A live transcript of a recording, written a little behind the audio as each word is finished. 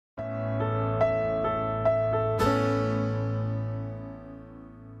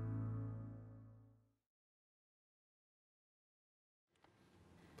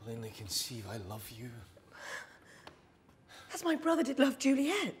Plainly conceive I love you. As my brother did love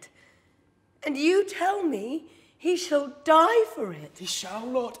Juliet. And you tell me he shall die for it. He shall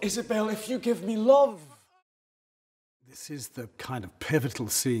not, Isabel, if you give me love. This is the kind of pivotal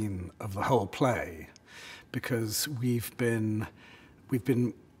scene of the whole play, because we've been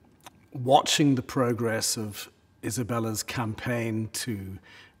watching the progress of Isabella's campaign to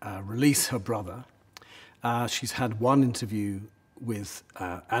release her brother. She's had one interview with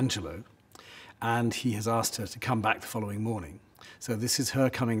Angelo, and he has asked her to come back the following morning. So this is her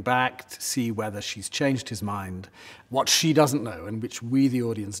coming back to see whether she's changed his mind. What she doesn't know, and which we, the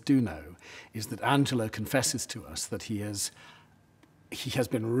audience, do know, is that Angelo confesses to us that he has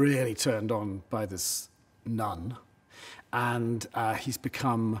been really turned on by this nun, and he's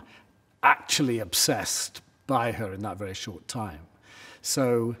become actually obsessed by her in that very short time.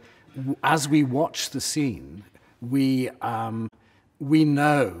 So as we watch the scene, we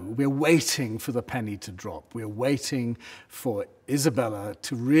know, we're waiting for the penny to drop. We're waiting for Isabella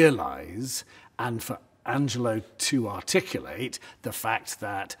to realize and for Angelo to articulate the fact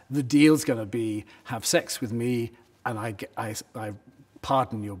that the deal's going to be have sex with me and I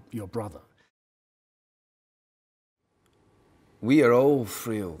pardon your brother. We are all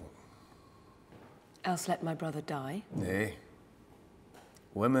frail. Else let my brother die. Nay.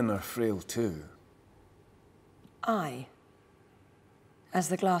 Women are frail too. Aye. As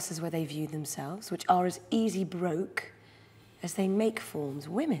the glasses where they view themselves, which are as easy broke as they make forms.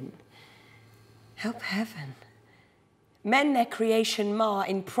 Women, help heaven. Men their creation mar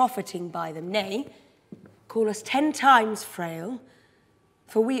in profiting by them, nay, call us 10 times frail,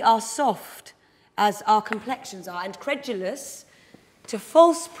 for we are soft as our complexions are, and credulous to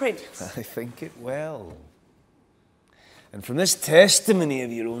false prints. I think it well. And from this testimony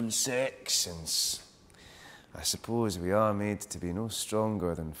of your own sex sense, I suppose we are made to be no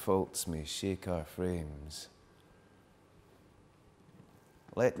stronger than faults may shake our frames.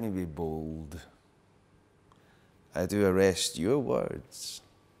 Let me be bold. I do arrest your words,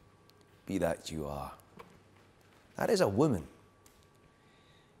 be that you are. That is a woman.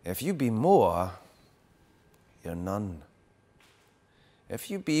 If you be more, you're none.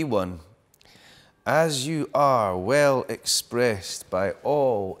 If you be one, as you are well expressed by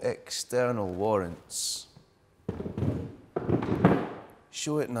all external warrants,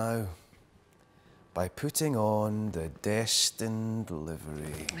 show it now by putting on the destined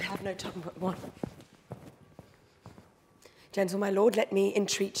livery. I have no tongue but one. Gentle my lord, let me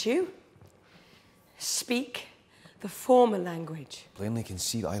entreat you. Speak the former language. Plainly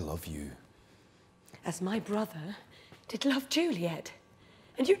conceive I love you. As my brother did love Juliet.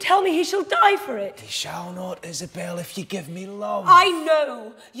 And you tell me he shall die for it. He shall not, Isabel, if ye give me love. I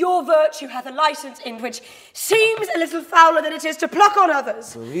know your virtue hath a license in which seems a little fouler than it is to pluck on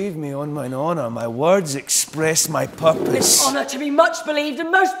others. Believe me on mine honour, my words express my purpose. This honour to be much believed and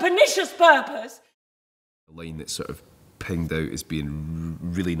most pernicious purpose. The line that's sort of pinged out as being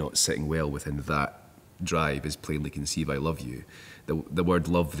really not sitting well within that drive is plainly conceive I love you. The word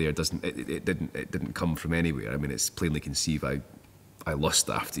love there didn't come from anywhere. I mean, it's plainly conceive I lust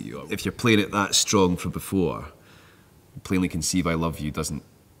after you. If you're playing it that strong from before, plainly conceive I love you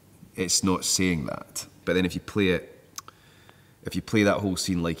it's not saying that. But then if you play that whole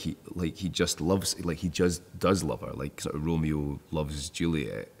scene like he just does love her, like sort of Romeo loves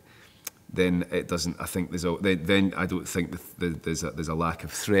Juliet, then it doesn't. I think then I don't think there's a lack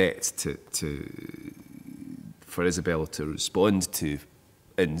of threat for Isabella to respond to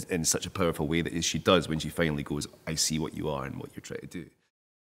in such a powerful way that she does when she finally goes, I see what you are and what you're trying to do.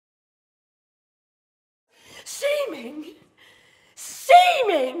 Seeming!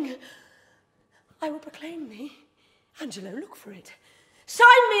 I will proclaim thee. Angelo, look for it.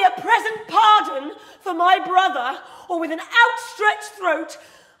 Sign me a present pardon for my brother, or with an outstretched throat,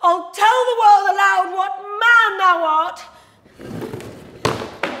 I'll tell the world aloud what man thou art.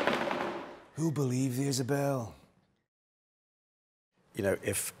 Who believe thee, Isabel? You know,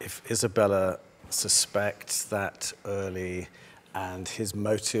 if Isabella suspects that early and his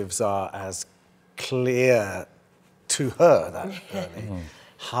motives are as clear to her that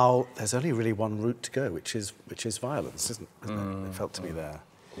early, there's only really one route to go, which is violence, isn't it? It felt to be there.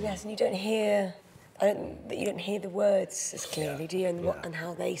 Yes, and you don't hear the words as clearly, do you? And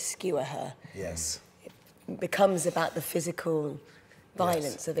how they skewer her. Yes. It becomes about the physical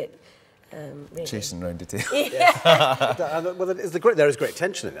violence of it. Really. Chasing around the tail. Well, there is great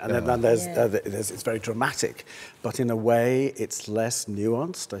tension in it, and then it's very dramatic, but in a way it's less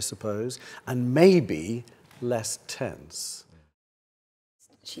nuanced, I suppose, and maybe less tense.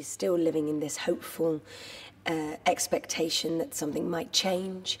 She's still living in this hopeful expectation that something might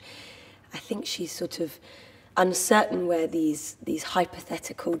change. I think she's sort of uncertain where these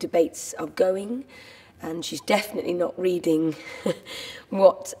hypothetical debates are going, and she's definitely not reading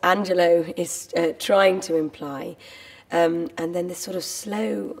what Angelo is trying to imply. And then this sort of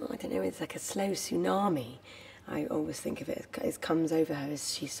slow, I don't know, it's like a slow tsunami. I always think of it as comes over her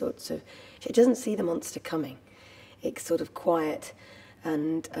as she she doesn't see the monster coming. It's sort of quiet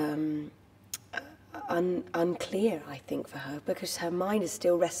and unclear, I think, for her, because her mind is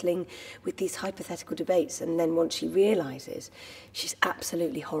still wrestling with these hypothetical debates, and then once she realises, she's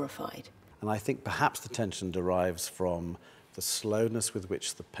absolutely horrified. And I think perhaps the tension derives from the slowness with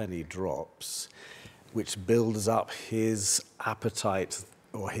which the penny drops, which builds up his appetite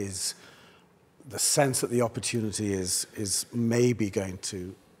or the sense that the opportunity is maybe going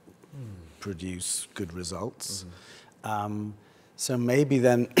to produce good results. So maybe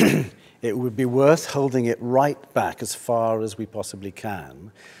then it would be worth holding it right back as far as we possibly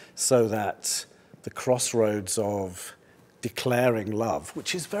can, so that the crossroads of declaring love,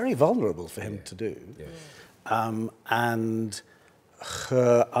 which is very vulnerable for him to do, and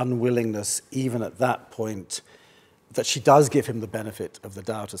her unwillingness, even at that point, that she does give him the benefit of the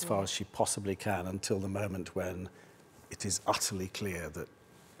doubt as far as she possibly can, until the moment when it is utterly clear that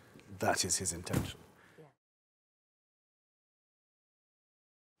that is his intention.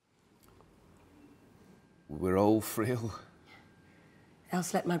 We're all frail.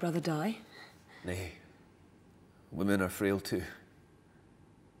 Else let my brother die. Nay, women are frail too.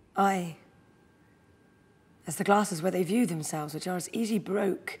 Aye. As the glasses where they view themselves, which are as easy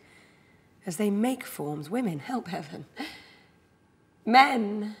broke as they make forms, women, help heaven.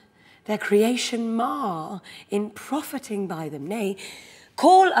 Men, their creation mar in profiting by them. Nay,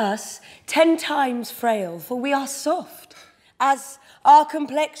 call us 10 times frail, for we are soft, as our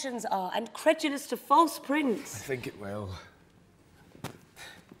complexions are, and credulous to false prints. I think it well.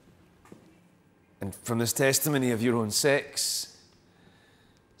 And from this testimony of your own sex,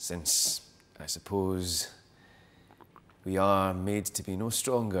 since, I suppose, we are made to be no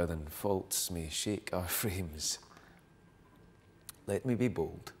stronger than faults may shake our frames, let me be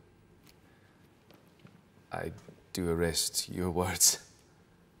bold. I do arrest your words.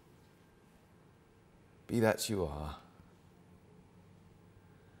 Be that you are,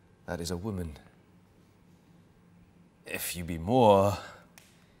 that is a woman. If you be more,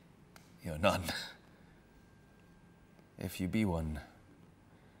 you're none. If you be one,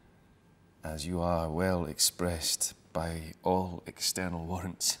 as you are well expressed by all external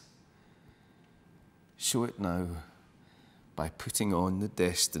warrants, show it now by putting on the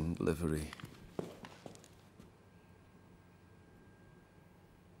destined livery.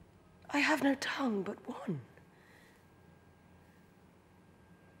 I have no tongue but one.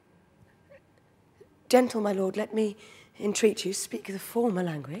 Gentle, my lord, let me entreat you, speak the former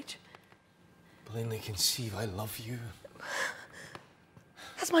language. Plainly conceive I love you.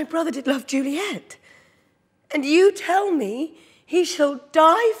 As my brother did love Juliet. And you tell me he shall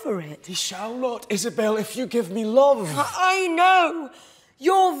die for it. He shall not, Isabel, if you give me love. I know.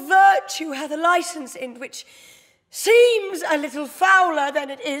 Your virtue hath a license in which seems a little fouler than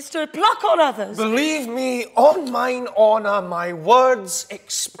it is to pluck on others. Believe me, on mine honour, my words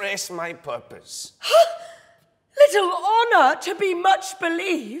express my purpose. Little honour to be much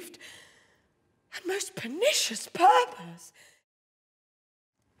believed, and most pernicious purpose.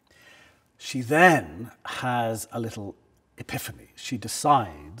 She then has a little epiphany. She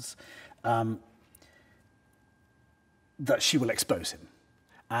decides that she will expose him,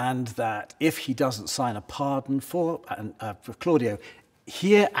 and that if he doesn't sign a pardon for Claudio,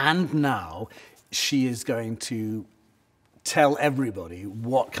 here and now, she is going to tell everybody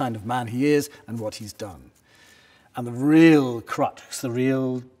what kind of man he is and what he's done. And the real crux, the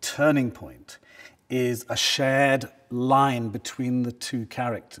real turning point, is a shared line between the two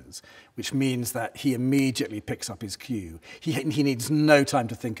characters, which means that he immediately picks up his cue. He needs no time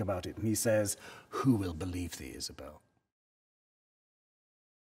to think about it, and he says, "Who will believe thee, Isabel?"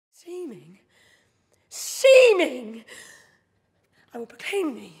 Seeming! I will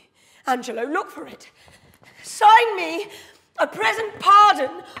proclaim thee. Angelo, look for it. Sign me a present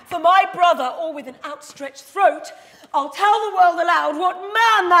pardon for my brother, or with an outstretched throat, I'll tell the world aloud what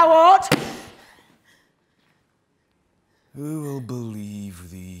man thou art. Who will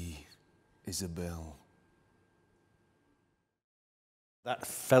believe thee, Isabel? That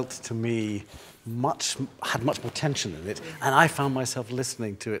felt to me had much more tension in it, and I found myself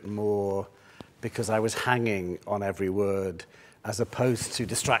listening to it more because I was hanging on every word as opposed to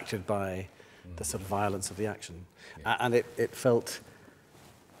distracted by the sort of violence of the action. And it felt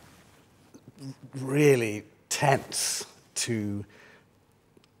really tense to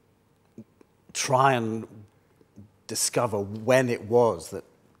try and discover when it was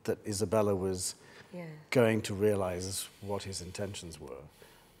that Isabella was going to realise what his intentions were,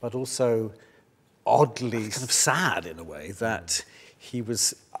 but also oddly kind of sad in a way that he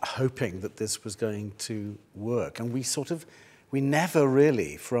was hoping that this was going to work. And we never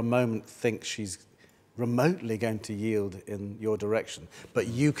really for a moment think she's remotely going to yield in your direction, but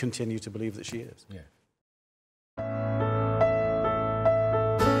you continue to believe that she is. Yeah.